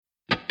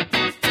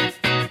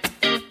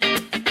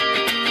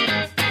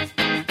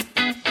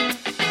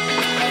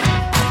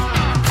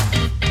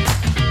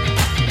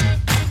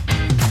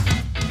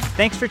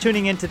Thanks for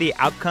tuning in to the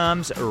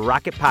Outcomes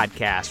Rocket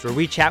Podcast, where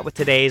we chat with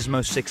today's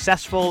most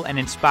successful and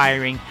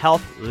inspiring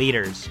health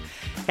leaders.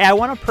 Hey, I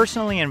want to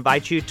personally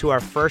invite you to our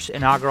first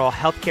inaugural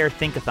Healthcare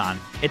Think-a-thon.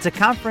 It's a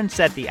conference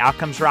that the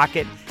Outcomes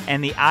Rocket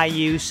and the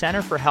IU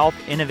Center for Health,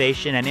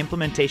 Innovation, and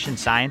Implementation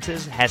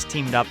Sciences has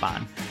teamed up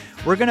on.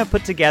 We're going to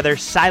put together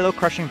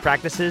silo-crushing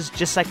practices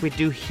just like we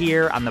do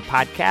here on the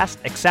podcast,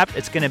 except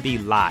it's going to be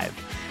live.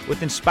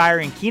 With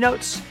inspiring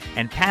keynotes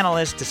and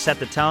panelists to set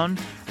the tone,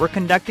 we're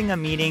conducting a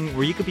meeting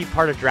where you could be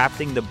part of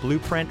drafting the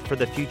blueprint for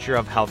the future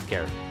of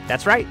healthcare.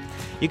 That's right.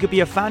 You could be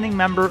a founding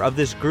member of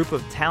this group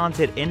of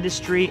talented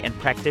industry and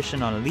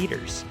practitioner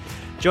leaders.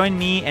 Join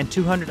me and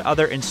 200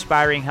 other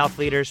inspiring health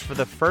leaders for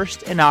the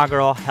first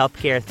inaugural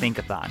Healthcare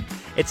Think-a-thon.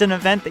 It's an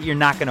event that you're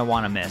not going to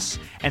want to miss.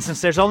 And since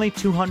there's only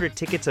 200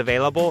 tickets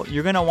available,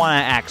 you're going to want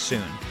to act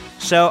soon.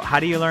 So how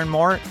do you learn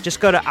more?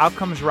 Just go to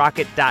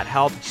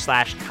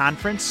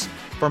outcomesrocket.health/conference.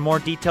 For more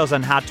details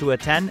on how to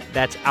attend,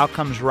 that's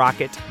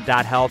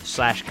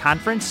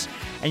outcomesrocket.health/conference.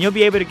 And you'll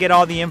be able to get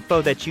all the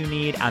info that you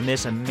need on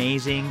this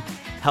amazing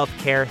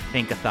Healthcare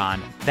Think-a-thon.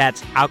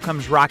 That's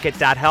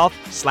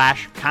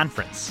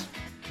outcomesrocket.health/conference.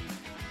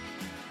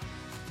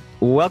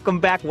 Welcome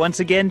back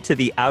once again to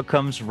the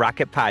Outcomes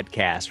Rocket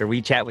Podcast, where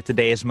we chat with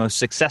today's most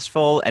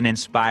successful and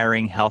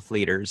inspiring health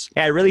leaders.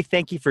 Hey, I really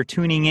thank you for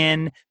tuning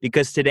in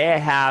because today I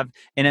have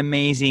an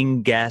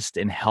amazing guest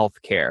in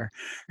healthcare.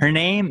 Her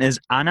name is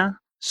Ana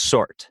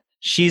Sort.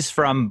 She's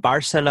from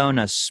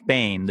Barcelona,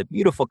 Spain, the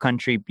beautiful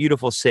country,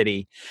 beautiful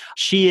city.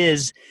 She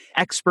is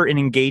expert in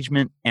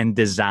engagement and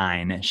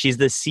design. She's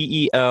the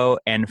CEO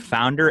and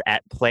founder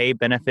at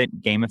PlayBenefit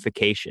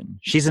Gamification.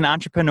 She's an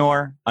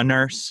entrepreneur, a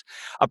nurse,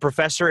 a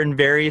professor in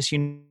various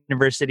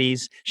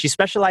universities. She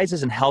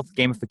specializes in health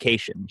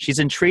gamification. She's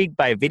intrigued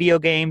by video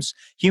games,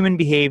 human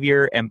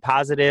behavior, and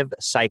positive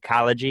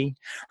psychology.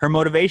 Her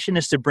motivation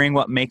is to bring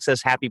what makes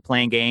us happy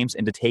playing games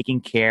into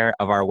taking care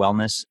of our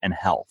wellness and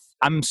health.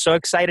 I'm so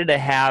excited to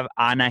have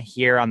Ana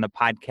here on the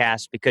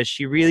podcast because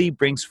she really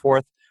brings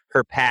forth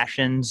her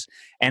passions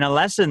and a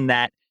lesson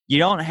that you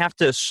don't have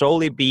to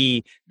solely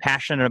be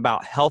passionate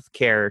about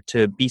healthcare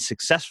to be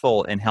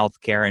successful in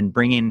healthcare and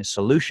bringing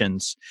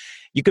solutions.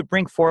 You could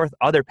bring forth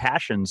other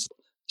passions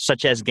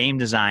such as game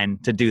design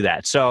to do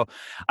that. So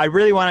I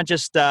really want to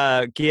just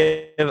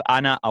give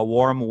Ana a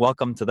warm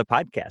welcome to the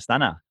podcast.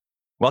 Ana,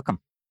 welcome.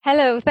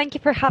 Hello. Thank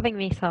you for having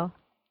me, Sal.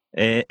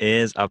 It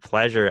is a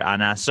pleasure,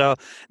 Ana. So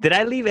did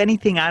I leave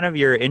anything out of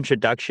your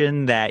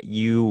introduction that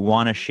you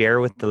want to share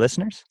with the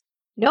listeners?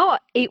 No,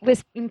 it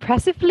was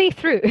impressively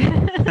through.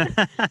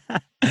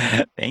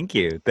 Thank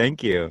you.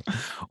 Thank you.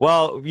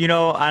 Well, you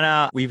know,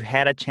 Ana, we've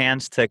had a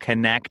chance to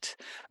connect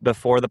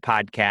before the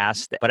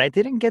podcast, but I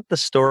didn't get the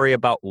story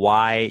about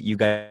why you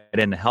got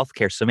into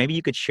healthcare. So maybe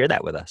you could share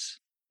that with us.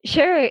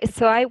 Sure.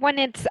 So I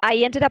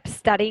ended up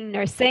studying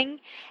nursing,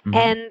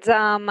 and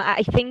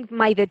I think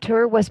my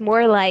detour was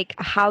more like,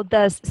 how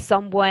does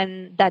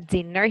someone that's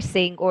in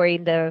nursing or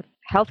in the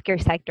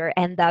healthcare sector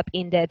end up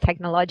in the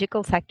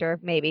technological sector,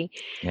 maybe?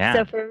 Yeah.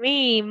 So for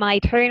me, my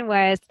turn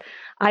was,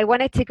 I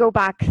wanted to go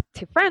back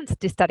to France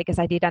to study because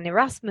I did an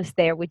Erasmus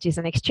there, which is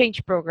an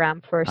exchange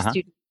program for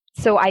students.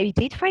 So I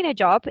did find a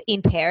job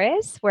in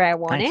Paris where I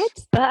wanted,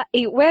 but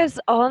it was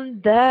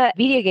on the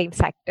video game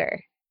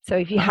sector. So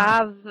if you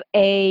have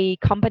a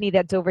company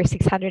that's over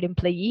 600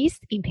 employees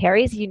in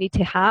Paris, you need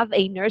to have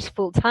a nurse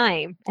full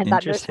time. And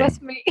that nurse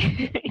was me.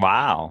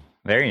 Wow.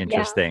 Very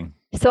interesting.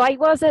 Yeah. So I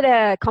was at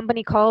a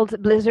company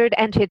called Blizzard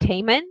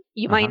Entertainment.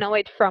 You might know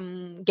it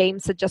from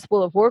games such as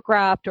World of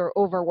Warcraft or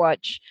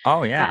Overwatch.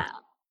 Oh, yeah.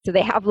 So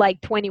they have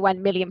like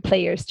 21 million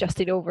players just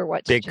in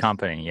Overwatch. Big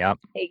company, yep.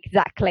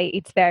 Exactly.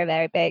 It's very,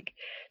 very big.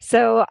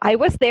 So I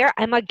was there.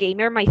 I'm a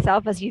gamer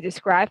myself, as you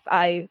described.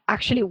 I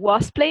actually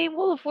was playing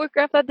World of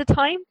Warcraft at the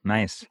time.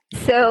 Nice.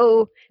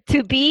 So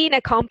to be in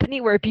a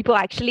company where people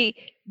actually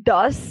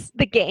does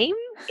the game,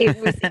 it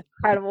was an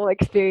incredible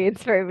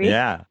experience for me.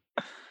 Yeah.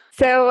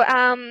 So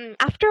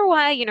after a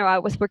while, I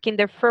was working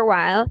there for a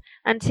while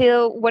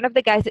until one of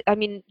the guys,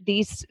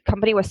 this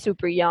company was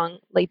super young.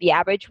 Like the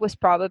average was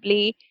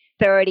probably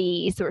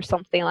 30s or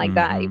something like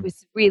that. It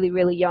was really,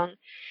 really young.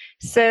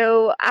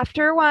 So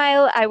after a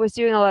while, I was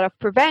doing a lot of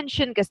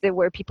prevention because there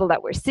were people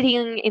that were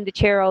sitting in the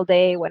chair all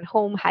day, went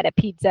home, had a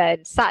pizza,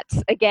 and sat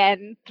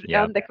again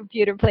on the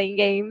computer playing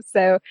games.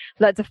 So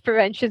lots of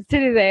prevention to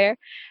do there.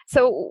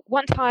 So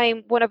one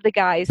time, one of the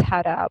guys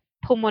had a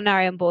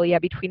pulmonary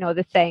embolia between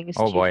other things.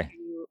 Oh, boy.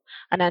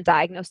 An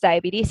undiagnosed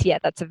diabetes. Yeah,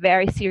 that's a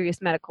very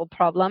serious medical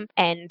problem.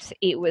 And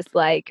it was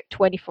like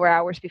 24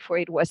 hours before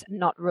it was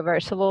not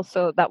reversible.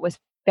 So that was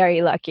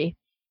very lucky.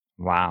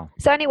 Wow.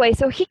 So anyway,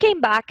 so he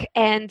came back,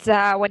 and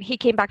when he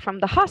came back from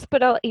the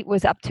hospital, it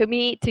was up to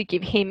me to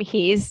give him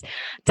his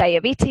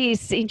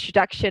diabetes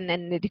introduction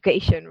and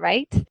education,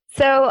 right?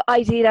 So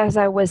I did as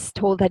I was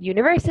told at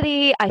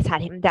university. I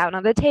sat him down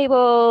on the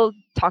table,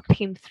 talked to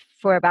him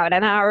for about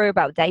an hour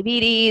about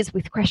diabetes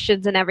with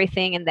questions and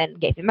everything, and then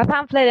gave him a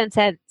pamphlet and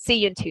said, see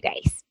you in 2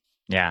 days.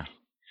 Yeah.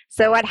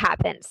 So what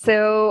happened?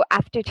 So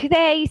after 2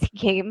 days, he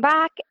came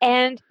back,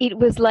 and it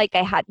was like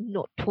I had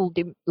not told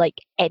him like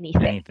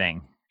anything.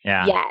 Anything.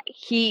 Yeah. Yeah,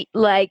 he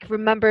like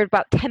remembered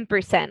about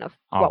 10% of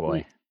Oh what boy.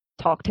 we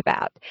talked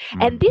about.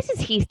 And Mm. this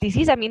is his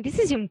disease. I mean, this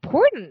is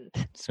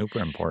important. Super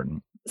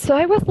important. So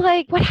I was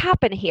like, what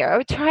happened here? I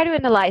would try to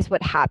analyze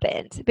what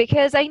happened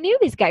because I knew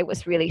this guy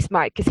was really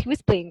smart because he was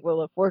playing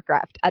World of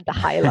Warcraft at the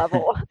high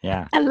level.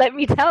 Yeah. And let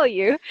me tell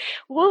you,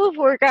 World of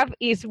Warcraft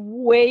is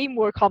way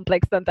more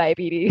complex than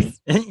diabetes.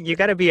 You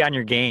got to be on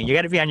your game. You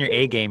got to be on your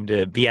A game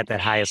to be at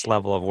that highest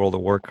level of World of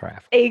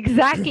Warcraft.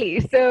 Exactly.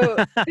 So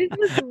this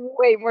was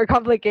way more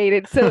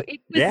complicated. So it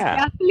was Yeah.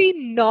 definitely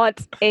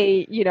not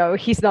a,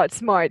 he's not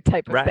smart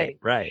type of thing.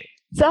 Right.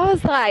 So I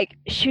was like,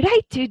 should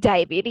I do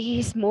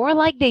diabetes more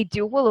like they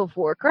do World of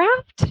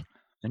Warcraft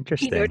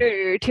Interesting. in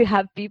order to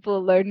have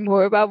people learn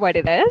more about what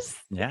it is?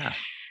 Yeah.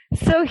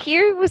 So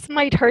here was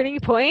my turning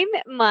point,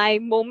 my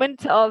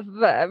moment of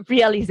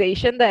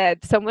realization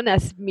that someone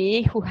as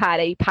me who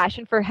had a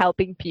passion for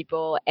helping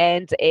people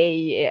and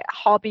a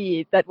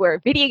hobby that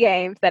were video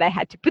games, that I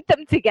had to put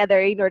them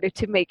together in order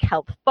to make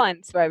health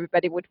fun so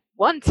everybody would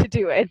want to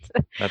do it.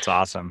 That's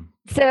awesome.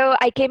 So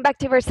I came back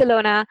to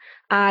Barcelona.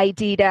 I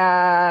did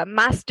a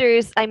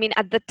master's. I mean,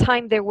 at the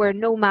time, there were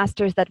no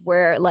masters that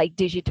were like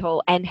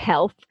digital and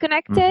health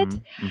connected.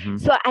 Mm-hmm.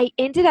 So I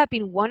ended up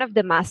in one of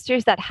the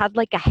masters that had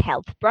like a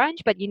health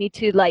branch, but you need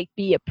to like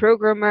be a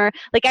programmer.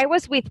 Like I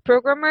was with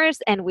programmers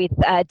and with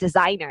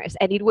designers,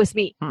 and it was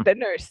me, the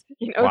nurse,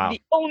 Wow.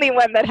 the only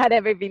one that had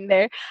ever been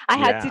there. I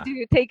had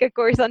to take a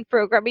course on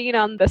programming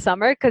on the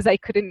summer because I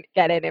couldn't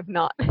get in if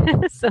not.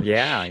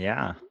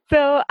 Yeah.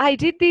 So I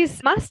did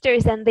these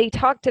masters and they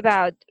talked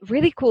about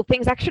really cool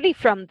things. Actually,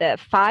 from the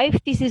 5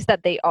 theses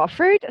that they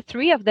offered,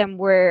 3 of them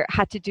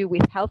had to do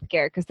with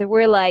healthcare because there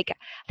were like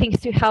things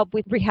to help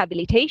with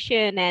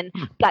rehabilitation and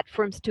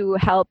platforms to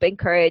help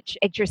encourage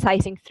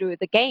exercising through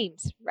the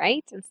games,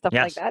 right? And stuff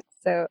like that.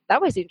 So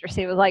that was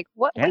interesting. It was like,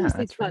 what is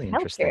this not really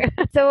healthcare?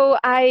 So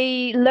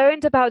I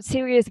learned about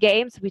serious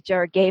games, which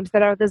are games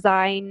that are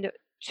designed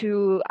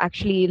to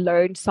actually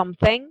learn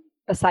something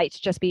besides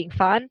just being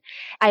fun.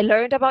 I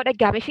learned about a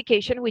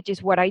gamification, which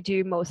is what I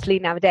do mostly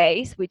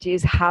nowadays, which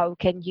is how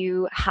can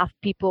you have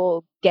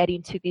people get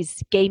into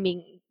this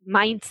gaming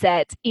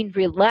mindset in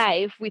real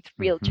life with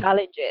real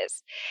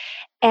challenges.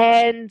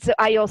 And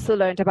I also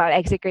learned about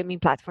exit gaming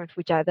platforms,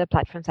 which are the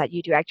platforms that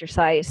you do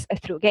exercise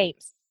through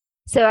games.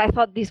 So I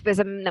thought this was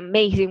an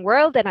amazing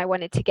world and I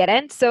wanted to get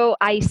in. So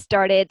I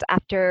started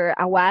after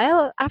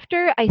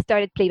I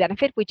started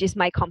PlayBenefit, which is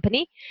my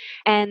company.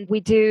 And we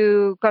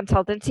do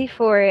consultancy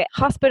for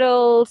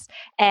hospitals,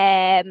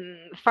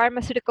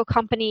 pharmaceutical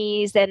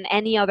companies, and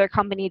any other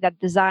company that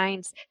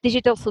designs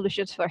digital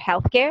solutions for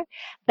healthcare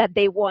that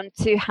they want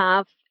to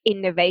have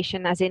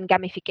innovation, as in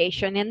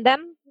gamification in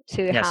them,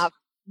 to have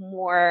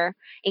more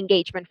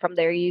engagement from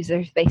their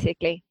users,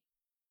 basically.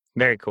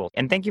 Very cool.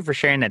 And thank you for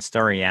sharing that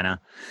story, Anna.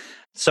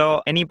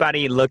 So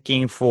anybody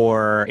looking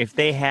for, if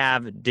they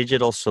have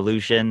digital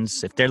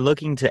solutions, if they're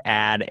looking to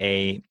add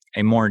a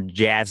more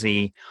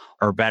jazzy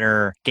or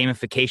better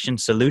gamification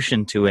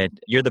solution to it,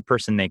 you're the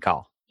person they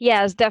call.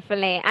 Yes,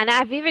 definitely. And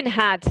I've even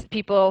had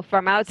people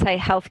from outside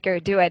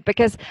healthcare do it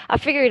because I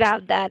figured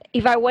out that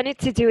if I wanted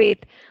to do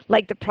it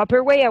like the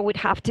proper way, I would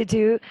have to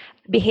do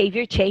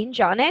behavior change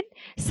on it.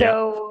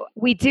 So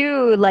we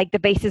do like the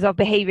basis of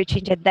behavior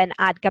change and then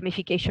add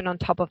gamification on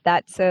top of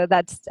that. So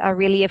that's a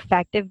really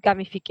effective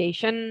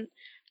gamification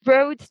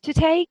road to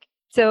take.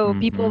 So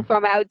people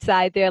from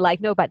outside, they're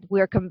like, no, but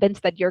we're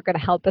convinced that you're going to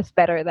help us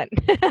better than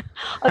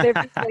other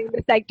people in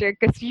the sector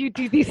because you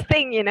do this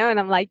thing, And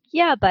I'm like,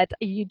 yeah, but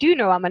you do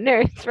know I'm a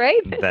nurse,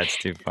 right? That's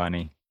too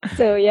funny.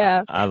 So,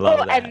 yeah. I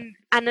love that.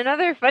 And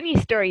another funny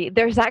story,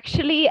 there's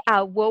actually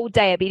a WoW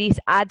Diabetes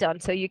add-on.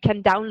 So you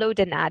can download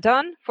an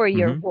add-on for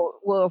your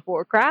World of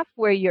Warcraft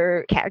where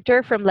your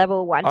character from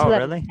level 1 to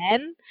level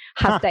 10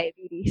 has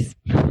diabetes.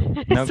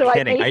 No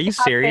kidding. Are you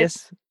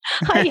serious?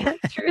 I am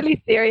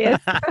truly serious.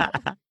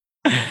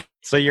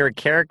 So your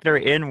character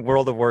in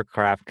World of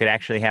Warcraft could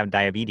actually have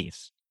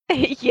diabetes.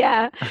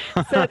 Yeah.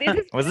 So this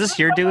is was this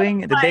your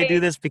doing? Did they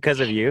do this because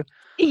of you?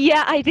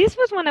 Yeah, this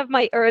was one of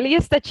my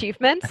earliest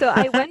achievements. So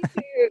I went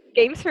to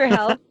Games for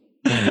Health,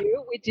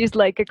 which is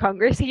like a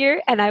congress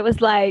here, and I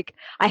was like,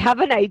 I have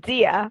an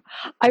idea.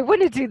 I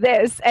want to do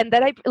this. And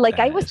then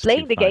I was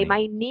playing the game.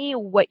 I knew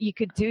what you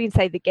could do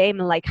inside the game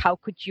and like how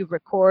could you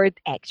record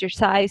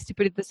exercise, to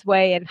put it this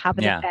way, and have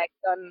an effect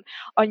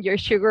on your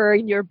sugar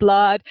in your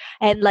blood.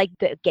 And like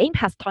the game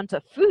has tons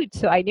of food,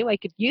 so I knew I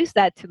could use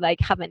that to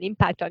like have an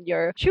impact on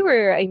your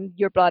sugar in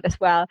your blood as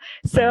well.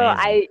 So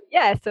I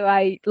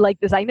like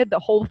designed the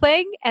whole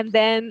thing. And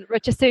then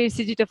Rochester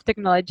Institute of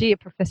Technology, a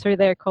professor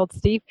there called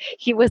Steve,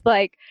 he was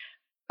like,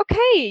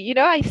 okay,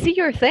 I see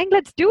your thing,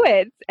 let's do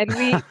it. And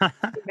we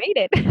made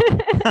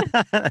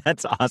it.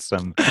 That's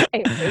awesome.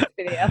 It was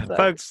pretty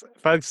awesome.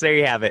 Folks, there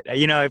you have it.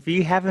 If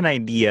you have an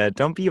idea,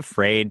 don't be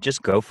afraid,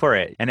 just go for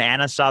it. And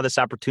Anna saw this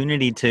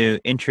opportunity to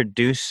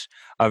introduce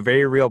a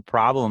very real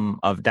problem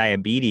of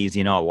diabetes,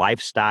 a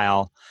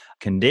lifestyle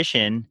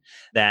condition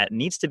that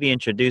needs to be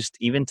introduced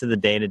even to the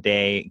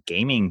day-to-day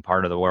gaming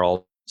part of the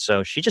world.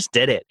 So she just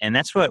did it. And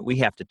that's what we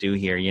have to do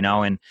here,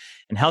 And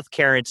in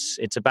healthcare,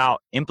 it's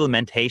about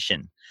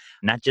implementation,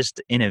 not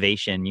just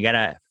innovation. You got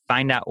to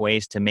find out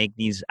ways to make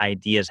these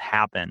ideas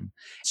happen.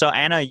 So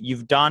Anna,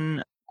 you've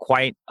done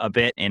quite a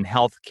bit in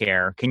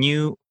healthcare. Can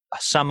you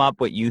sum up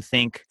what you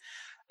think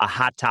a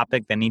hot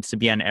topic that needs to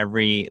be on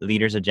every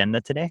leader's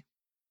agenda today?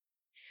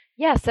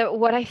 Yeah, so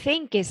what I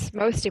think is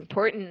most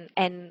important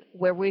and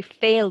where we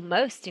fail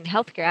most in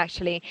healthcare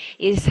actually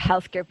is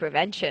healthcare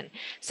prevention.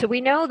 So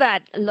we know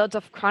that lots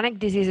of chronic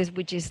diseases,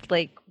 which is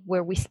like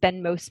where we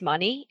spend most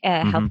money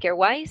healthcare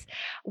wise,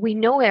 we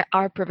know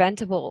are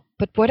preventable.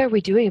 But what are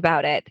we doing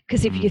about it?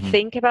 Because if you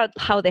think about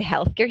how the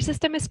healthcare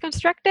system is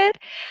constructed,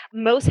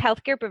 most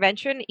healthcare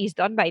prevention is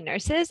done by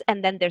nurses,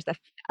 and then there's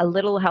a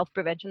little health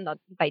prevention done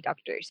by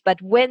doctors.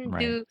 But when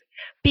do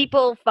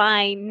people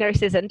find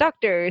nurses and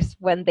doctors?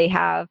 When they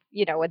have,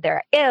 when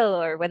they're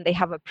ill or when they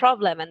have a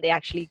problem and they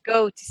actually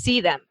go to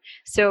see them.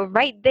 So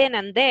right then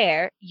and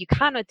there, you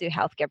cannot do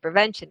healthcare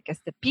prevention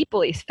because the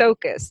people is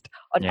focused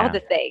on other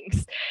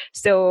things.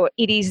 So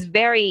it is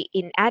very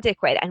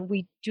inadequate, and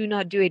we do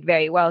not do it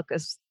very well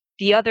because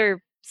the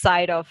other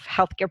side of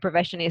healthcare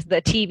prevention is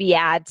the TV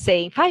ad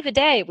saying 5 a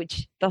day,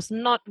 which does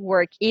not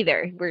work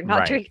either. We're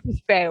not doing this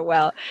very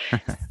well.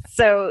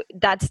 So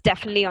that's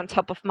definitely on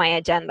top of my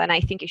agenda, and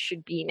I think it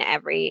should be in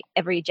every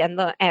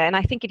agenda, and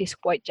I think it is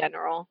quite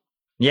general.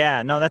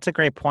 Yeah, no, that's a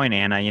great point,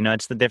 Anna.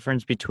 It's the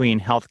difference between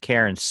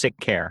healthcare and sick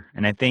care.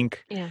 And I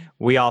think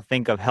we all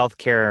think of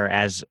healthcare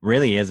as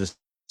really as a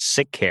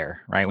sick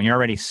care, right? When you're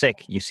already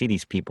sick, you see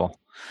these people.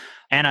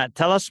 Anna,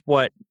 tell us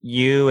what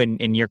you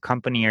and your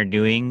company are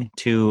doing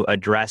to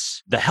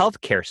address the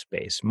healthcare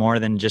space more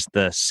than just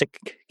the sick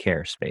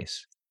care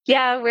space.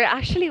 Yeah, we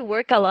actually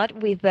work a lot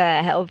with the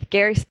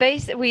healthcare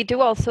space. We do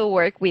also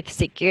work with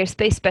sick care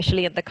space,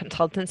 especially in the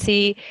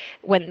consultancy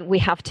when we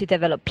have to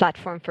develop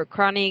platform for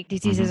chronic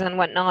diseases and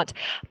whatnot.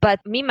 But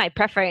my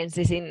preference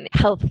is in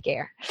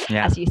healthcare,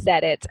 as you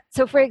said it.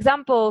 So for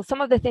example, some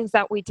of the things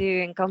that we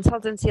do in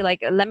consultancy,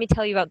 like let me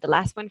tell you about the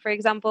last one, for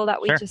example,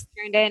 that we just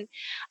turned in.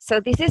 So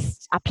this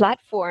is a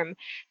platform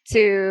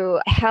to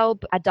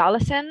help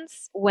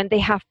adolescents when they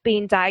have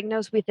been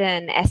diagnosed with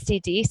an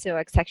STD, so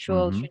a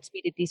sexual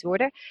transmitted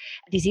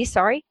disease,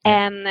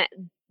 and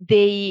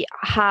they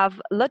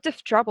have a lot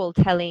of trouble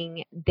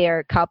telling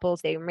their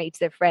couples, their mates,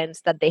 their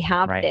friends that they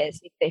have this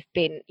if they've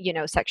been,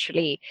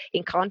 sexually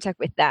in contact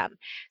with them.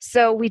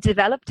 So we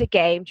developed a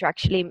game to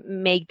actually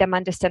make them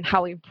understand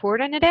how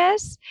important it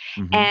is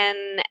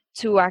and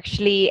to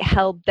actually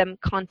help them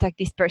contact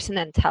this person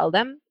and tell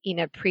them in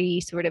a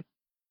sort of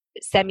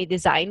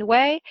semi-designed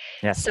way.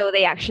 So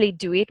they actually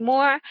do it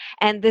more.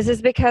 And this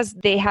is because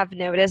they have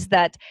noticed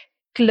that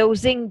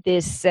closing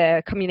this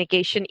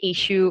communication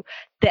issue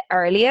the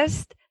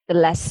earliest, the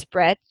less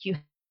spread you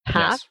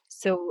have.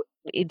 So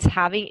it's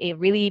having a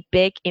really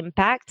big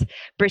impact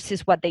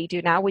versus what they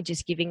do now, which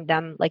is giving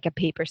them like a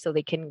paper so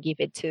they can give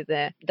it to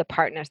the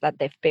partners that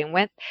they've been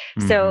with.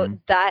 So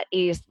that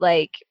is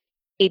like,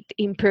 it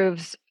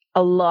improves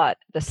a lot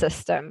the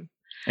system.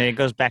 And it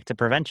goes back to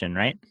prevention,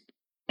 right?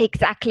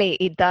 Exactly,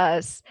 it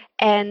does.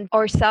 And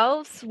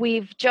ourselves,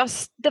 we've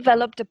just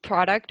developed a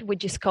product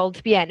which is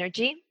called Be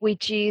Energy,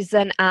 which is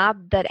an app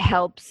that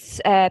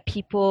helps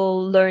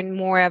people learn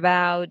more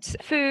about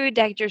food,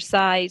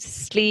 exercise,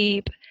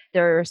 sleep,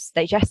 their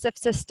digestive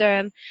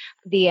system,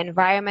 the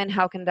environment,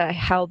 how can that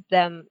help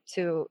them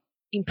to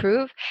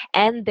improve,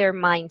 and their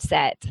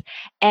mindset.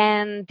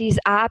 And this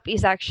app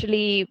is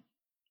actually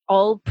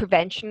all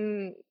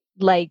prevention.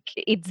 Like,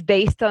 it's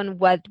based on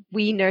what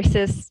we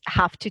nurses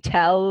have to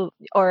tell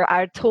or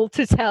are told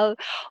to tell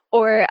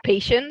our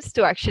patients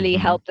to actually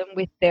help them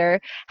with their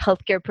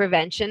healthcare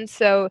prevention.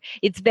 So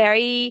it's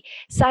very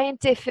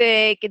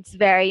scientific, it's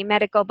very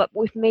medical, but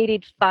we've made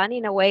it fun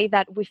in a way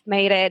that we've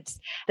made it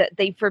that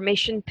the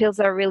information pills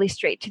are really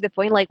straight to the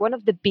point. Like, one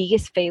of the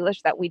biggest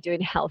failures that we do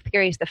in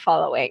healthcare is the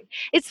following.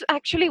 It's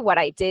actually what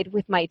I did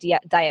with my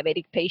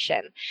diabetic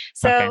patient.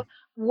 So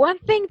one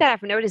thing that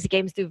I've noticed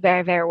games do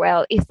very, very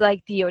well is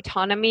like the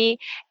autonomy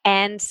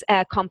and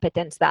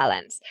competence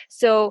balance.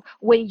 So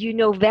when you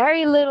know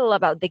very little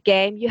about the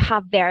game, you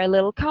have very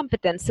little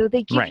competence. So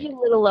they give you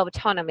little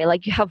autonomy,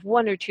 like you have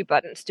 1 or 2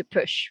 buttons to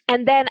push.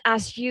 And then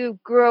as you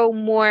grow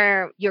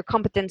more, your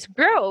competence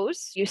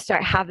grows, you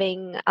start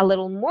having a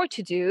little more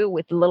to do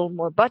with a little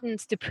more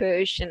buttons to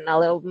push, and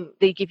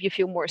they give you a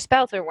few more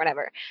spells or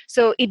whatever.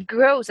 So it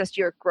grows as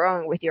you're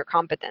growing with your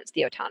competence,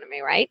 the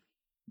autonomy, right?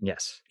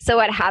 Yes. So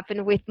what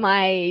happened with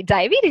my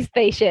diabetes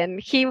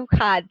patient? He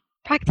had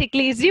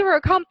practically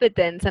zero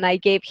competence, and I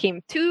gave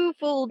him 2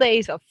 full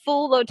days of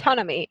full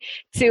autonomy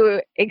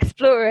to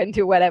explore and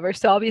do whatever.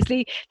 So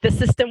obviously the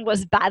system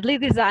was badly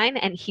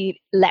designed and he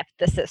left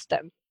the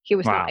system. He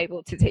was not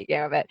able to take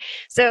care of it.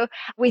 So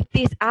with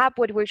this app,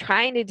 what we're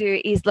trying to do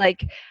is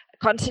like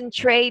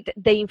concentrate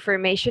the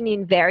information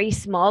in very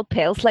small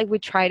pills. Like, we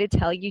try to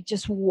tell you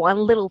just one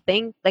little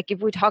thing. Like,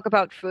 if we talk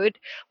about food,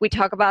 we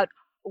talk about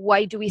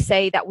why do we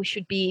say that we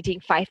should be eating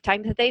 5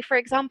 times a day, for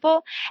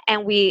example?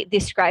 And we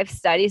describe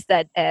studies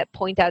that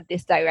point out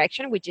this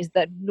direction, which is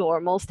the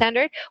normal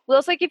standard. We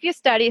also give you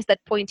studies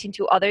that point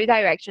into other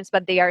directions,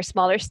 but they are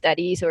smaller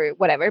studies or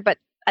whatever. But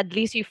at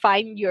least you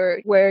find your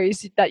where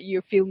is it that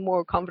you feel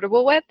more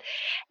comfortable with.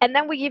 And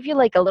then we give you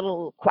like a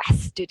little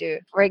quest to do.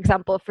 For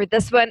example, for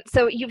this one,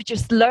 so you've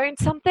just learned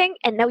something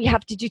and now you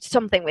have to do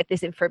something with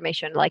this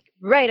information like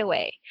right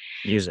away.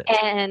 Use it.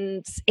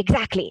 And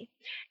exactly.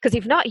 Because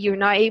if not, you're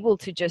not able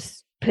to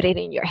just put it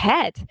in your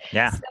head.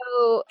 Yeah.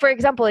 So, for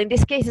example, in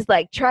this case, it's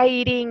like try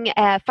eating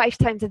 5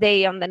 times a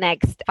day on the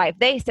next 5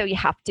 days. So you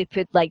have to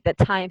put like the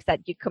times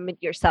that you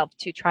commit yourself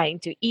to trying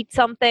to eat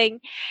something.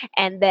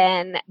 And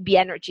then Be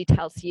Energy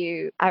tells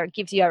you or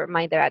gives you a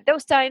reminder at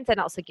those times and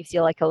also gives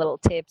you like a little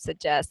tip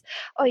such as,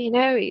 oh,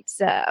 it's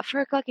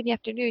 4 o'clock in the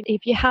afternoon.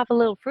 If you have a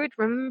little fruit,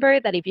 remember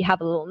that if you have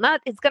a little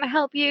nut, it's going to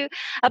help you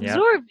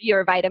absorb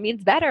your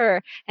vitamins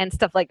better and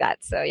stuff like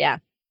that. So, yeah.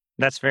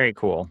 That's very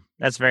cool.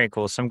 That's very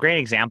cool. Some great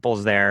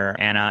examples there,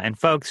 Anna. And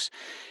folks,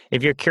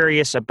 if you're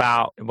curious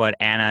about what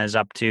Anna is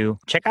up to,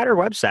 check out her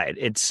website.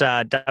 It's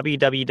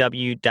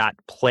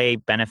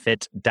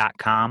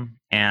www.playbenefit.com.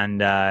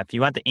 And if you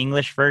want the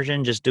English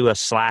version, just do a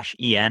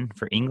 /en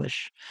for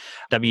English.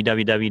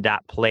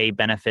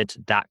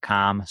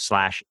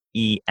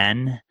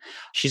 www.playbenefit.com/en.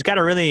 She's got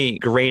a really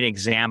great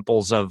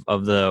examples of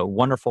the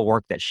wonderful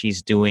work that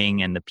she's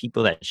doing and the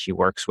people that she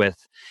works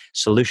with,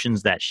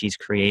 solutions that she's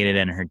created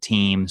in her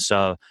team.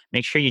 So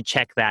make sure you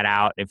check that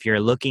out if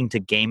you're looking to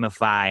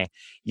gamify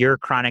your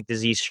chronic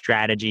disease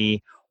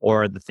strategy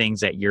or the things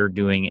that you're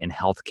doing in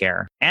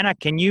healthcare. Anna,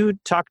 can you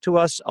talk to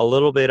us a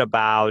little bit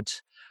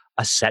about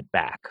a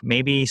setback,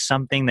 maybe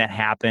something that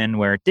happened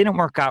where it didn't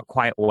work out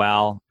quite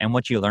well and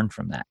what you learned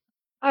from that?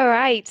 All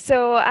right.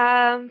 So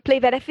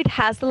PlayBenefit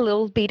has a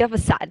little bit of a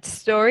sad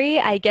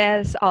story. I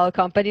guess all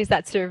companies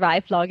that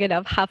survive long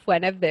enough have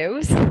one of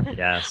those.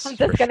 Yes, I'm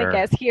just going to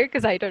guess here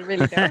because I don't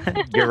really know.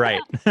 You're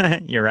right.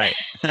 You're right.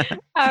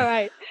 All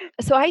right.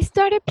 So I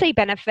started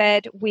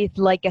PlayBenefit with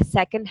like a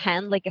second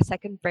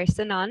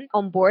person on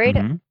board.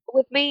 Mm-hmm.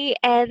 With me,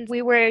 and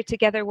we were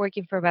together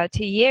working for about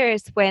 2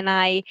 years when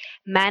I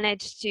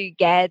managed to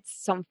get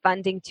some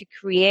funding to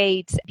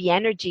create the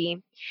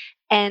energy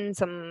and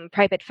some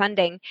private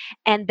funding.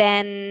 And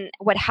then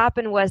what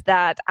happened was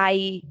that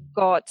I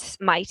got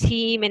my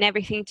team and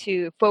everything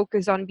to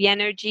focus on the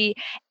energy,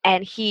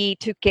 and he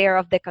took care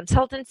of the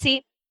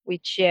consultancy,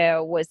 which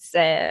was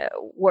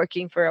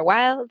working for a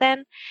while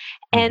then.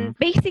 And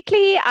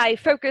basically, I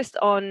focused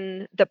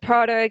on the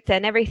product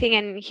and everything,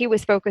 and he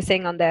was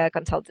focusing on the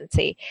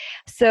consultancy.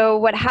 So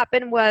what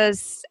happened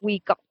was we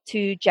got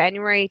to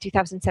January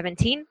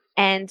 2017,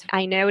 and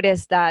I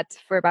noticed that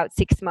for about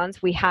 6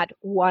 months, we had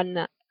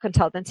one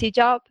consultancy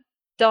job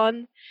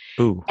done.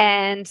 Ooh.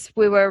 And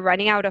we were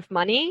running out of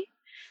money.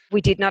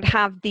 We did not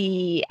have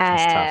the...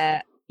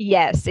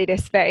 Yes, it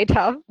is very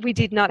tough. We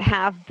did not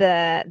have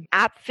the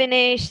app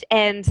finished.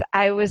 And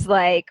I was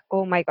like,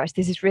 oh my gosh,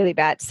 this is really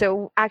bad.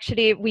 So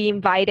actually, we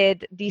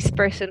invited this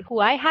person who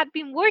I had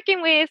been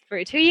working with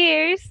for 2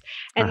 years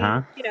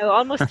and,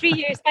 almost 3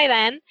 years by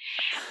then.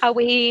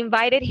 We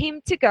invited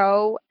him to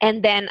go.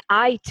 And then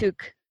I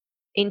took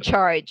in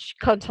charge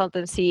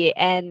consultancy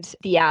and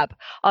the app.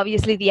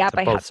 Obviously, the app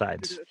so I both had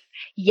sides.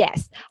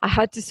 Yes, I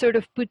had to sort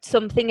of put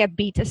something a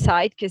bit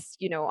aside because,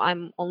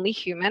 I'm only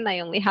human. I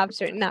only have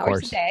certain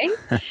hours a day.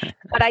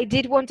 But I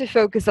did want to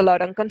focus a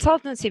lot on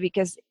consultancy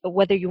because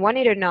whether you want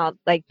it or not,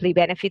 like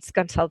PlayBenefit's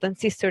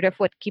consultancy is sort of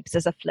what keeps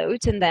us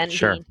afloat. And then the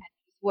intent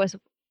was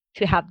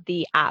to have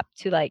the app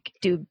to like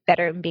do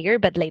better and bigger,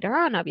 but later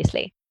on,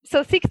 obviously.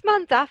 So 6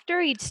 months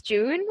after, it's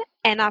June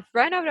and I've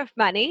run out of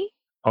money.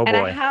 Oh, and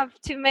boy. I have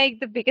to make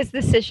the biggest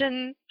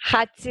decision,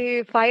 had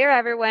to fire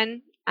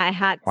everyone. I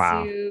had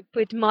to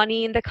put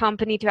money in the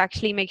company to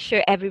actually make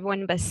sure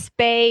everyone was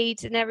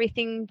paid and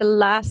everything the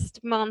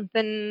last month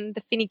and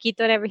the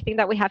finiquito and everything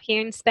that we have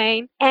here in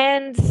Spain.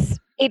 And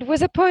it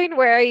was a point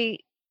where I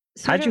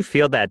How'd you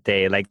feel that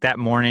day? Like that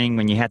morning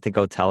when you had to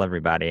go tell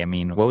everybody? I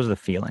mean, what was the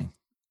feeling?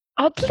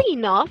 Oddly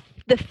enough,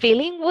 the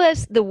feeling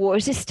was the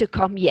worst is to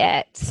come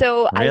yet.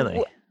 So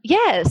really?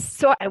 Yes.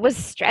 So I was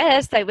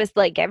stressed. I was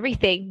like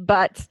everything,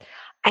 but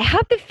I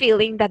had the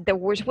feeling that the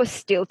worst was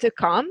still to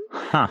come.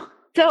 Huh.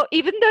 So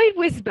even though it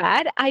was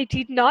bad, I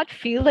did not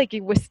feel like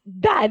it was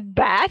that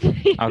bad.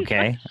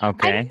 Okay. I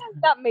don't know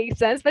if that makes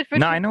sense, but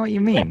no, I know what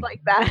you mean.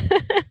 Like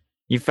that.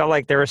 You felt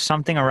like there was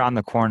something around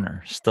the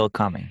corner still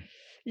coming.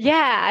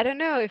 Yeah, I don't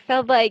know. It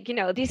felt like,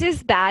 this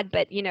is bad,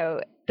 but,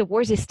 the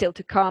worst is still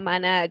to come,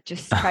 and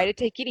just try to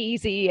take it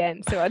easy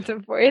and so on and so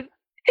forth.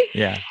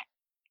 Yeah.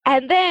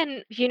 And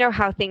then, you know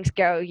how things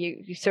go.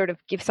 You sort of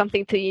give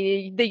something to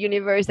the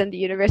universe and the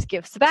universe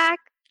gives back.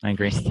 I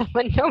agree. For some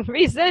unknown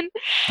reason.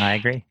 I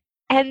agree.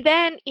 And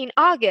then in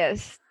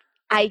August,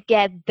 I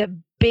get the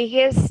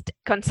biggest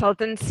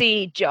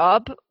consultancy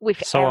job we've ever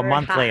had. So a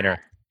month later.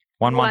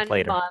 One month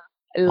later.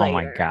 Oh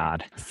my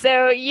God.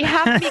 So you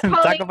have me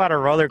calling Talk about a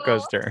roller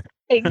coaster.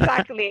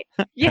 Exactly.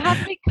 You have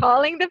to be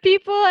calling the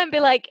people and be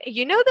like,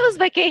 those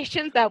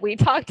vacations that we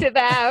talked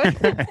about?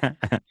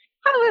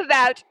 How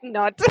about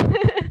not?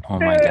 Oh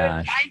So my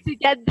gosh. trying to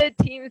get the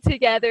team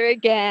together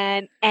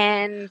again,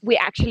 and we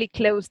actually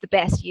closed the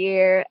best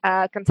year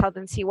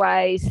consultancy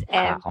wise,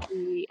 and Wow.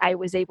 I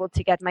was able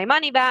to get my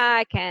money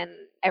back, and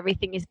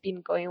everything has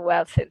been going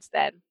well since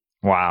then.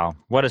 Wow.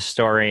 What a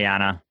story,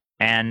 Anna.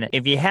 And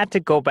if you had to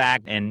go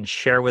back and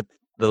share with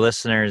the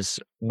listeners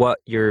what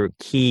your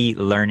key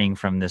learning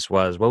from this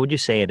was, what would you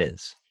say it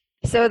is?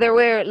 So there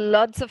were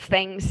lots of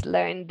things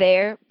learned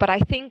there, but I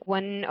think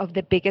one of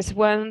the biggest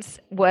ones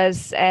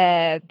was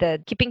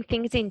the keeping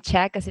things in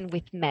check, as in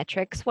with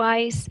metrics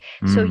wise.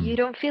 So you Mm,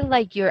 don't feel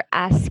like you're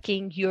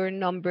asking your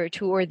number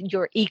to, or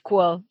your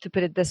equal, to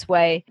put it this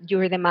way.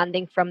 You're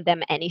demanding from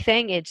them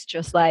anything. It's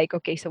just like,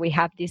 okay, so we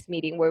have this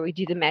meeting where we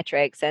do the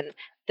metrics, and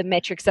the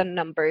metrics are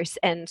numbers,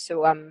 and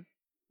so I'm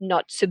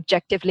not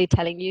subjectively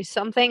telling you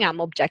something.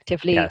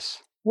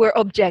 yes. We're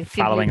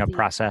objectively Following a seeing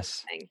process.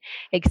 something.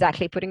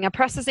 Exactly. Putting a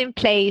process in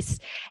place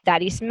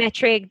that is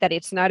metric, that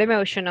it's not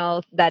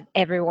emotional, that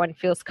everyone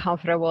feels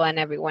comfortable and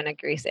everyone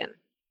agrees in.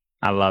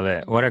 I love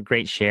it. What a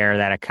great share,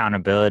 that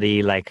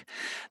accountability. Like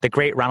the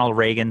great Ronald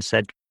Reagan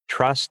said,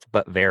 trust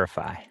but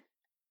verify.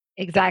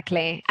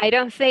 Exactly. I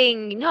don't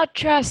think not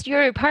trust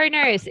your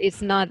partners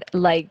is not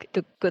like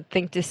the good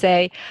thing to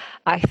say.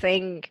 I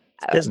think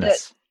It's that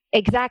business.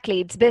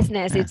 exactly, it's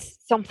business, Yeah. it's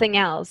something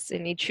else,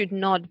 and it should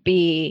not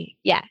be,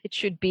 yeah, it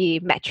should be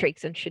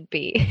metrics and should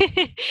be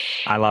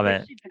I love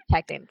it it. should be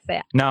checked in. So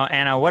yeah. No,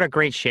 Anna, what a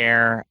great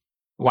share.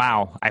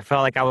 Wow. I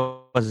felt like I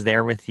was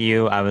there with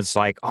you. I was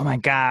like, oh my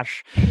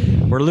gosh,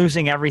 we're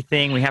losing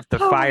everything. We have to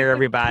Oh, we fire went through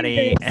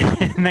everybody. this.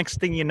 And next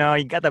thing you know,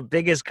 you got the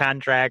biggest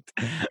contract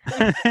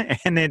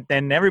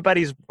and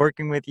everybody's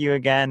working with you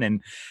again.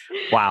 And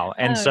wow.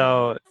 And Oh, yeah.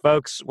 so,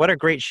 folks, what a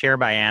great share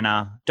by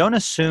Anna. Don't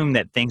assume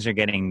that things are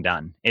getting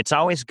done. It's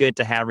always good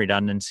to have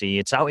redundancy.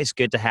 It's always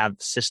good to have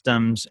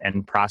systems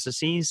and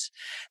processes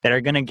that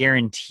are going to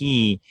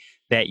guarantee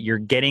that you're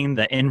getting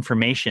the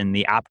information,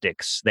 the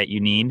optics that you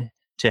need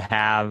to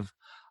have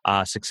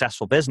a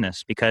successful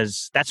business,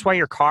 because that's why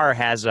your car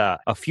has a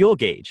fuel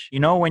gauge. You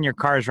know, when your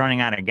car is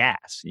running out of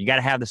gas, you got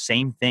to have the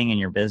same thing in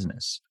your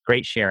business.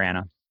 Great share,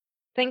 Anna.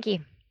 Thank you.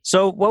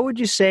 So, what would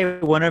you say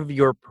one of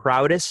your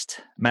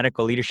proudest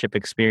medical leadership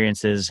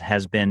experiences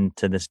has been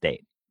to this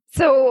date?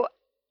 So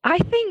I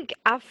think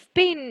I've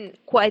been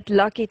quite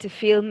lucky to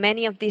feel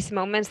many of these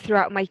moments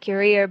throughout my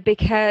career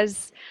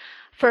because,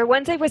 for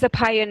once, I was a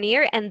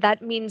pioneer, and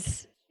that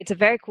means it's a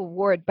very cool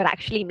word, but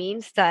actually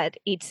means that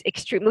it's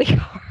extremely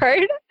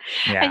hard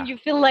and Yeah. you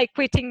feel like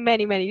quitting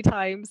many, many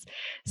times.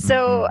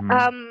 So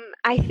Mm-hmm.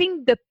 I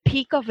think the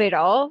peak of it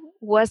all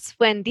was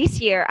when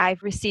this year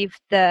I've received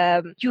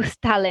the Youth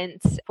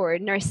Talents for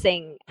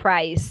Nursing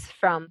prize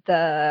from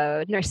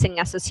the Nursing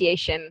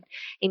Association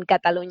in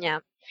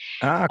Catalonia.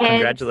 Ah, And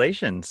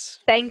congratulations.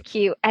 thank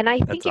you. And I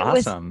That's think it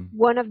was awesome.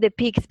 one of the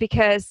peaks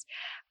because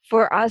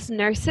for us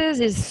nurses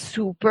is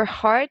super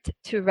hard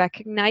to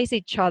recognize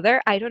each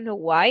other. I don't know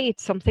why.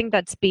 It's something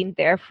that's been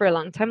there for a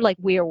long time. Like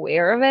we're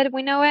aware of it,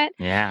 we know it.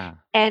 Yeah.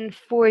 And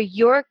for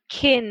your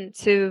kin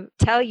to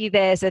tell you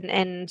this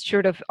and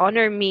sort of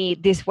honor me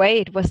this way,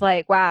 it was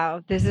like,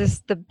 wow, this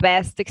is the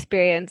best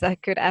experience I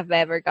could have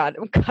ever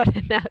gotten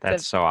out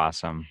That's of. so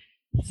awesome.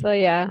 So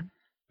yeah.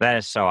 That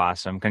is so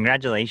awesome.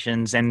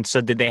 Congratulations. And so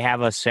did they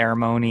have a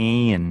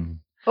ceremony and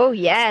Oh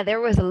yeah,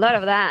 there was a lot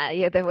of that.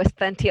 Yeah, there was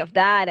plenty of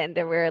that, and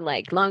there were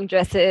like long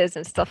dresses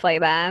and stuff like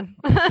that.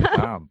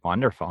 oh,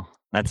 wonderful.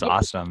 That's Yeah,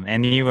 awesome.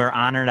 And you were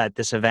honored at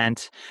this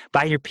event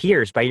by your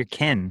peers, by your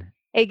kin.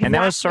 And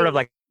that was sort of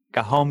exactly.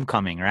 like a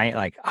homecoming, right?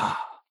 Like, oh,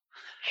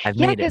 I've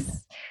Yeah, made it.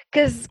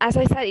 because as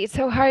I said, it's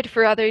so hard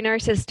for other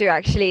nurses to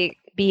actually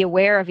be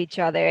aware of each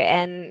other.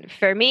 And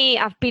for me,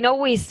 I've been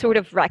always sort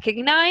of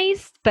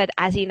recognized, but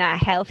as in a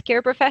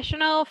healthcare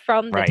professional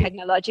from the Right.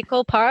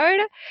 technological part.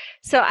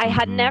 So I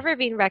had Mm-hmm. never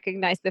been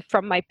recognized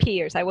from my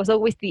peers. I was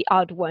always the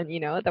odd one,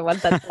 the one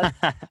that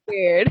does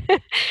weird.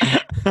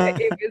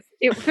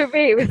 For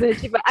me it was an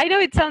achievement. I know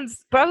it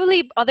sounds,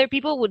 probably other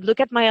people would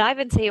look at my life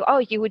and say, oh,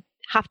 you would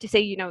have to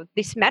say,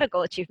 this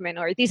medical achievement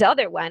or this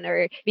other one,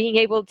 or being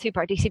able to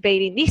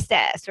participate in this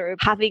test, or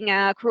having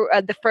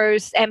the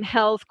first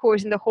health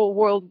course in the whole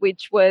world,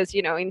 which was,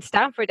 in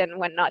Stanford and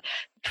whatnot.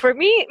 For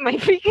me, my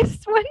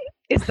biggest one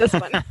is this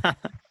one.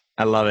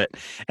 I love it.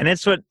 And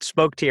it's what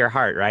spoke to your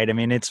heart, right? I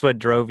mean, it's what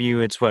drove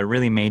you. It's what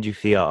really made you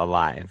feel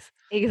alive.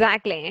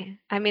 Exactly.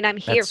 I mean, I'm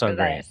here That's so for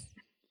great. this.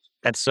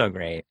 That's so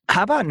great.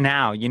 How about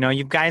now? You know,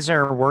 you guys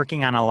are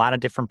working on a lot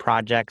of different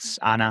projects,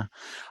 Anna.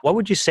 What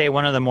would you say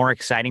one of the more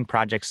exciting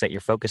projects that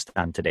you're focused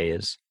on today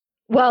is?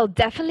 Well,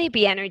 definitely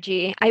be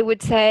energy. I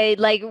would say,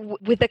 like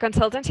with the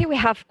consultancy, we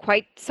have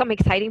quite some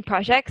exciting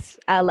projects.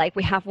 Like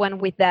we have one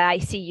with the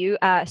ICU.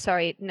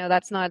 Sorry, no,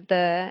 that's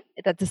the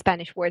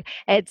Spanish word.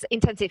 It's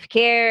intensive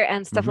care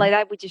and stuff Hmm. like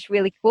that, which is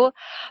really cool.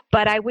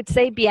 But I would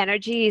say be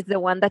energy is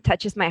the one that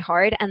touches my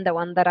heart and the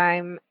one that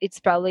it's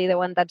probably the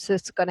one that's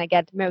just gonna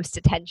get most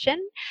attention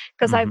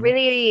because I Hmm.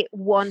 really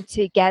want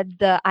to get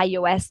the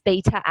iOS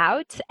data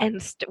out, and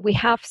we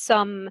have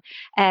some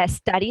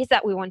studies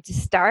that we want to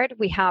start.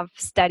 We have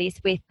studies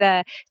with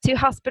two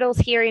hospitals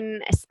here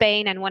in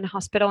Spain and one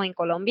hospital in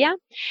Colombia.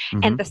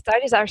 And Hmm. the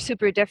studies are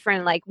super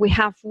different. Like we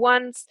have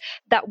ones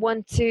that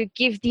want to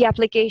give the app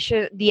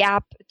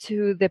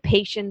to the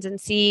patients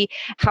and see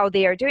how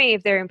they are doing,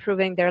 if they're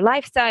improving their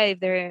lifestyle, if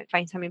they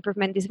find some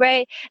improvement this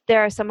way.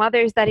 There are some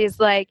others that is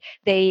like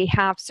they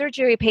have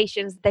surgery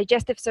patients,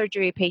 digestive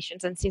surgery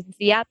patients, and since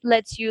the app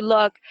lets you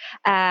look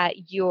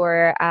at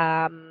your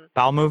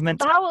Bowel movement.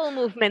 bowel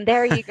movement.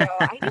 There you go.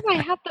 I knew I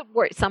had the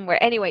word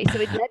somewhere. Anyway, so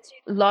it lets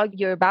you log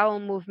your bowel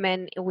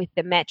movement with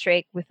the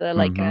metric, with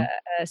Hmm.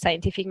 a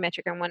scientific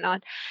metric and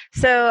whatnot.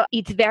 So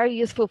it's very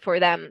useful for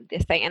them,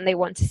 this thing, and they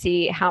want to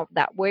see how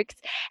that works.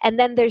 And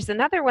then there's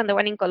another one, the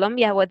one in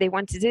Colombia, what they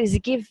want to do is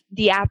give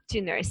the app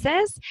to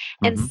nurses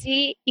and Hmm.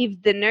 see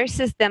if the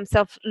nurses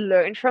themselves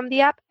learn from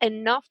the app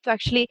enough to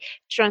actually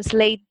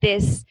translate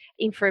this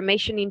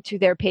information into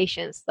their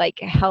patients, like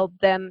help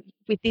them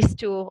with this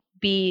tool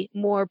be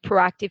more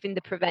proactive in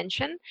the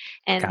prevention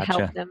and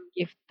help Gotcha. them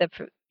give the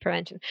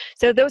prevention.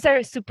 So those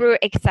are super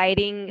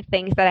exciting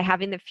things that I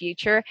have in the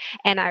future,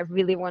 and I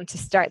really want to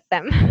start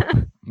them.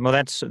 Well,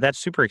 that's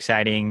super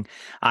exciting,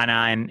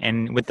 Anna,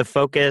 and with the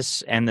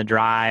focus and the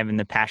drive and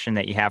the passion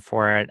that you have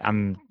for it,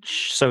 I'm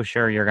so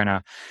sure you're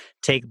gonna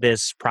take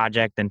this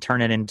project and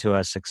turn it into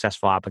a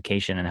successful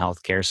application in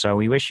healthcare. So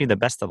we wish you the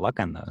best of luck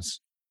on those.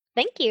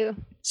 Thank you.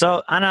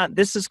 So, Anna,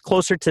 this is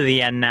closer to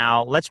the end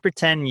now. Let's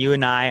pretend you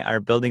and I are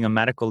building a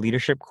medical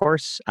leadership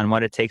course on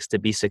what it takes to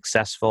be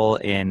successful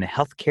in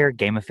healthcare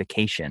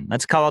gamification.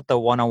 Let's call it the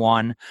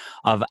 101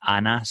 of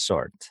Anna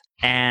Sort.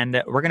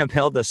 And we're going to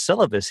build a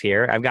syllabus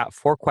here. I've got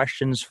 4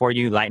 questions for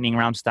you, lightning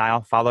round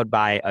style, followed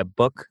by a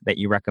book that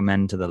you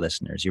recommend to the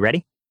listeners. You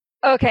ready?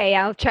 Okay,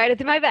 I'll try to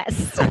do my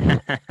best.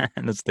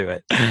 Let's do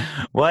it.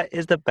 What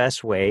is the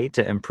best way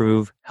to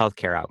improve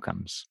healthcare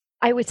outcomes?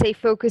 I would say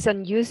focus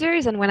on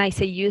users. And when I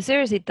say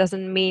users, it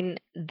doesn't mean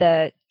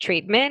the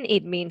treatment,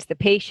 it means the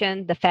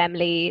patient, the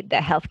family, the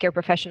healthcare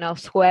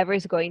professionals, whoever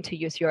is going to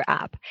use your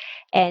app.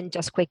 And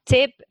just quick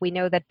tip, we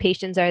know that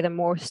patients are the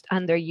most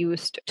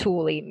underused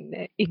tool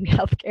in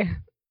healthcare.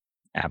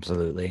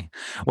 Absolutely.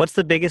 What's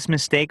the biggest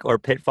mistake or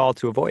pitfall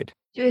to avoid?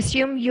 To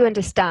assume you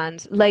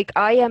understand, like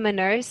I am a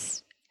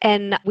nurse.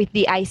 And with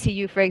the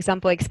ICU, for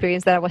example,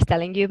 experience that I was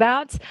telling you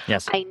about,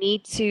 Yes. I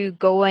need to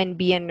go and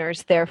be a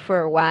nurse there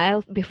for a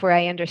while before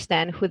I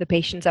understand who the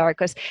patients are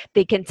because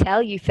they can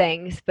tell you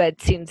things.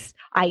 But since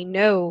I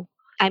know,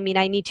 I mean,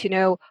 I need to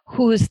know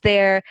who's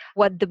there,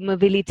 what the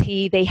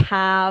mobility they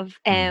have,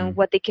 and Hmm.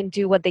 what they can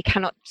do, what they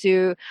cannot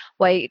do,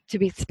 what to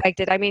be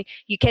expected. I mean,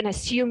 you can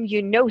assume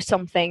you know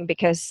something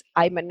because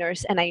I'm a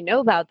nurse and I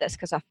know about this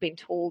because I've been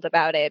told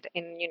about it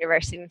in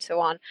university and so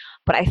on.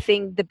 But I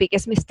think the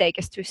biggest mistake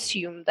is to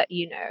assume that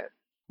you know.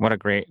 What a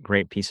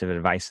great piece of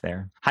advice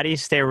there. How do you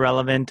stay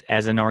relevant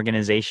as an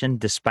organization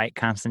despite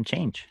constant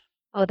change?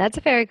 Oh, that's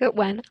a very good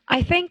one.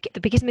 I think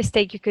the biggest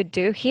mistake you could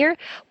do here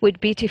would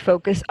be to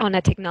focus on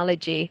a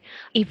technology.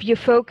 If you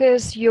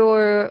focus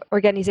your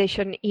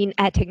organization in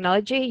a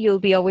technology, you'll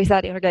be always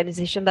that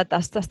organization that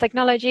does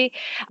technology.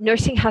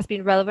 Nursing has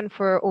been relevant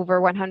for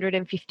over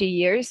 150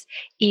 years.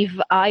 If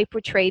I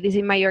portray this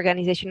in my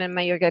organization and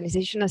my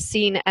organization is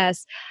seen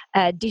as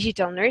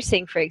digital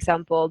nursing, for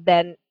example,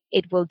 then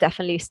it will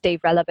definitely stay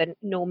relevant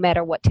no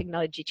matter what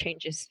technology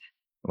changes.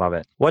 Love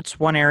it. What's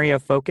one area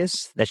of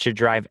focus that should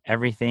drive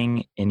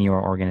everything in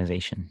your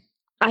organization?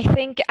 I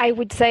think I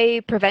would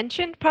say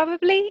prevention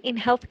probably in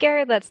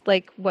healthcare. That's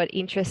like what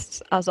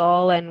interests us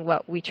all and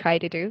what we try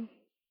to do.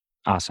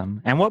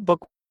 Awesome. And what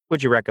book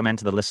would you recommend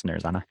to the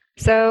listeners, Anna?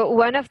 So,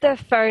 one of the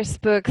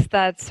first books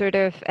that sort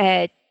of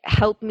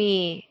helped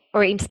me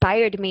or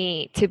inspired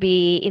me to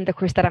be in the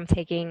course that I'm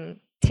taking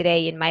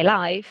today in my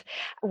life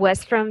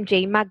was from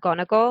Jane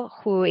McGonigal,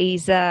 who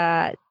is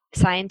a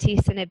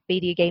scientist and a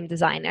video game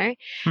designer,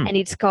 Hmm. and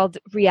it's called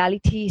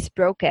Reality is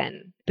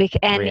Broken.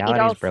 And it Reality is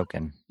also,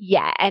 broken.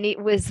 yeah, and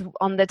it was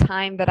on the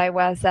time that I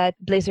was at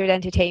Blizzard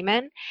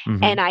Entertainment, Hmm.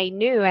 and I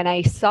knew and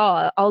I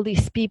saw all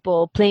these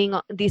people playing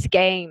these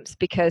games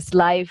because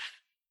life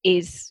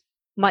is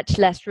much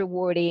less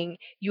rewarding.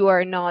 You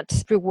are not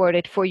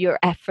rewarded for your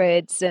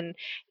efforts, and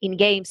in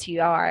games you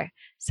are.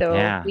 So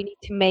Yeah, we need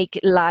to make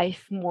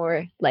life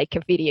more like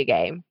a video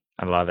game.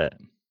 I love it.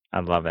 I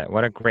love it.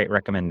 What a great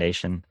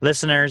recommendation.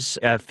 Listeners,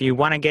 if you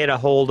want to get a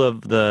hold of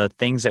the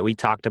things that we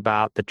talked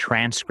about, the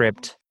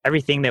transcript,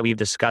 everything that we've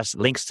discussed,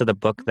 links to the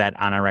book that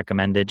Anna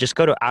recommended, just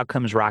go to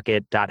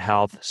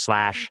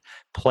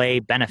outcomesrocket.health/play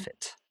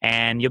benefit.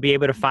 And you'll be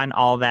able to find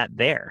all that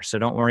there. So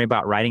don't worry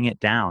about writing it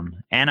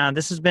down. Anna,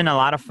 this has been a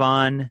lot of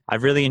fun.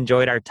 I've really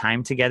enjoyed our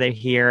time together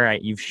here.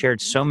 You've shared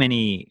so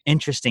many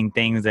interesting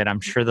things that I'm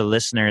sure the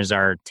listeners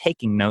are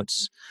taking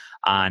notes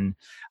on.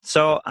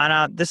 So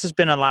Anna, this has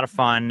been a lot of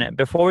fun.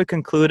 Before we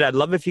conclude, I'd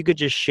love if you could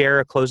just share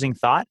a closing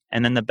thought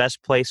and then the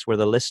best place where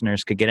the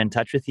listeners could get in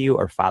touch with you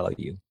or follow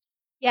you.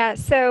 Yeah,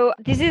 so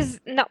this is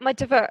not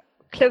much of a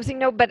closing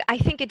note, but I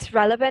think it's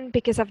relevant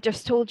because I've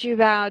just told you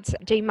about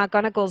Jane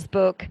McGonigal's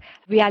book,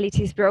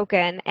 Reality is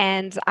Broken.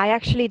 And I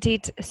actually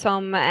did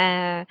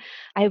I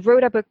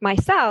wrote a book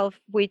myself,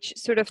 which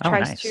sort of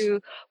tries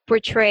to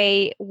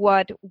portray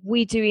what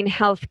we do in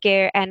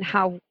healthcare and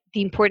how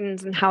the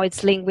importance and how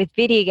it's linked with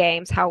video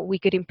games, how we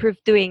could improve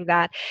doing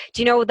that.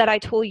 Do you know that I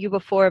told you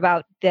before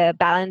about the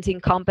balancing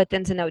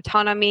competence and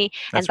autonomy?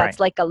 That's right.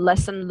 Like a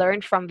lesson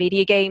learned from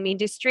video game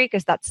industry,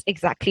 because that's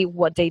exactly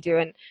what they do.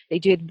 And they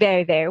do it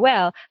very, very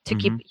well to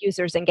keep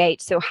users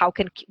engaged. So how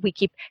can we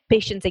keep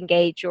patients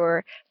engaged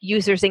or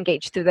users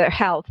engaged to their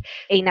health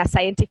in a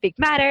scientific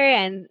manner?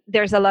 And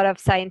there's a lot of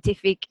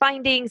scientific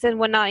findings and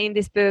whatnot in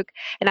this book.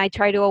 And I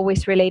try to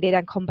always relate it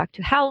and come back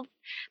to health,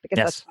 because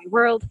that's my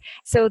world.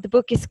 So the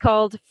book is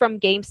called From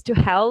Games to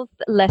Health,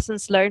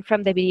 Lessons Learned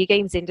from the Video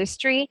Games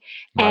Industry.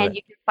 And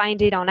you can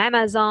find it on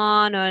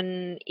Amazon,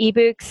 on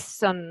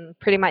ebooks, on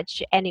pretty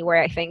much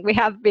anywhere, I think. We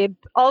have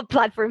all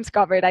platforms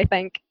covered, I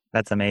think.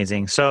 That's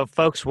amazing. So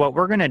folks, what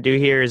we're going to do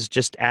here is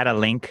just add a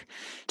link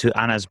to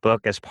Anna's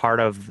book as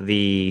part of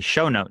the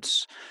show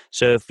notes.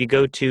 So if you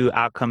go to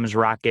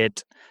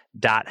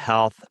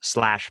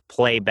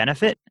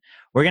outcomesrocket.health/PlayBenefit,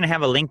 we're going to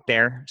have a link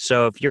there.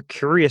 So if you're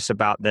curious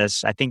about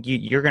this, I think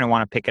you're going to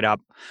want to pick it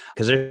up,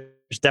 because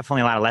there's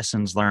definitely a lot of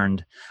lessons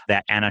learned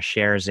that Anna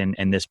shares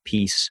in this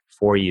piece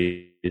for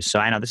you. So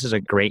I know this is a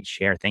great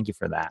share. Thank you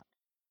for that.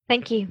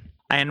 Thank you.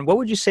 And what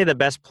would you say the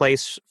best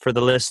place for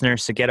the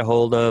listeners to get a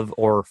hold of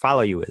or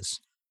follow you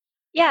is?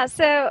 Yeah,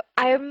 so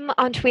I'm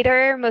on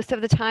Twitter most of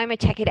the time. I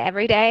check it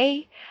every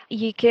day.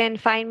 You can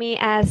find me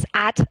as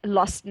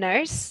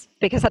 @LostNurse,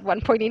 because at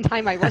one point in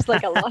time I was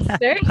like a lost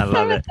nurse. I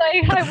love it.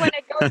 I want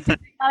to go into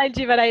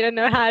technology, but I don't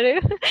know how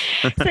to.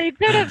 So it's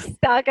sort of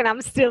stuck, and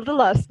I'm still the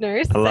lost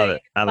nurse. I love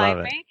it. I love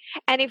it.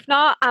 And if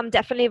not, I'm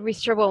definitely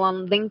reachable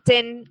on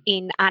LinkedIn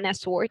in Anna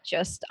Swart,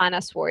 just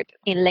Anna Swart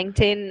in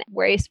LinkedIn,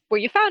 where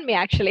you found me,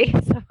 actually.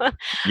 So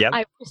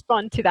I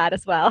respond to that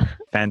as well.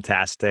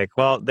 Fantastic.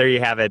 Well, there you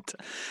have it,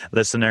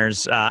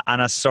 listeners.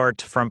 Anna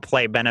Swart from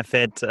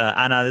PlayBenefit.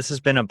 Anna, this has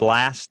been a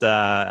blast,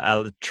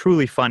 a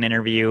truly fun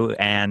interview,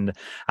 and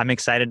I'm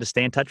excited to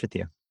stay in touch with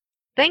you.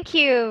 Thank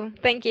you.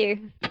 Thank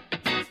you.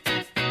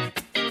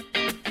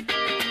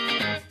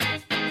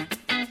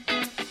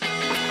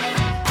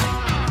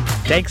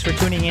 Thanks for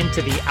tuning in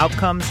to the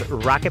Outcomes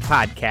Rocket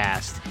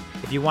podcast.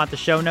 If you want the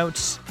show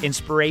notes,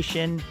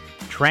 inspiration,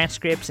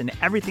 transcripts, and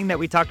everything that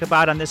we talked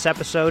about on this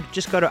episode,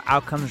 just go to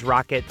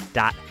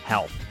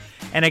outcomesrocket.health.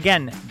 And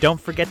again,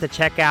 don't forget to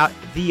check out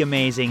the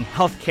amazing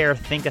Healthcare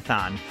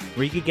Think-a-thon,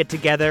 where you can get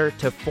together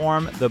to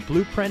form the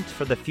blueprint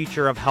for the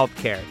future of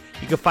healthcare.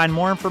 You can find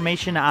more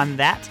information on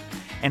that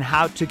and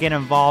how to get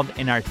involved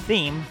in our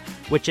theme,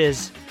 which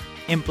is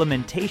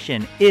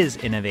Implementation is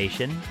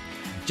Innovation.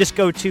 Just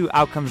go to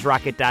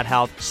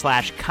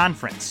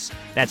outcomesrocket.health/conference.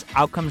 That's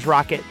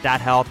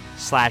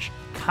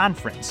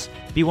outcomesrocket.health/conference.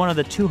 Be one of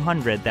the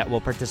 200 that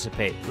will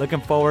participate.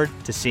 Looking forward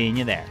to seeing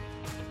you there.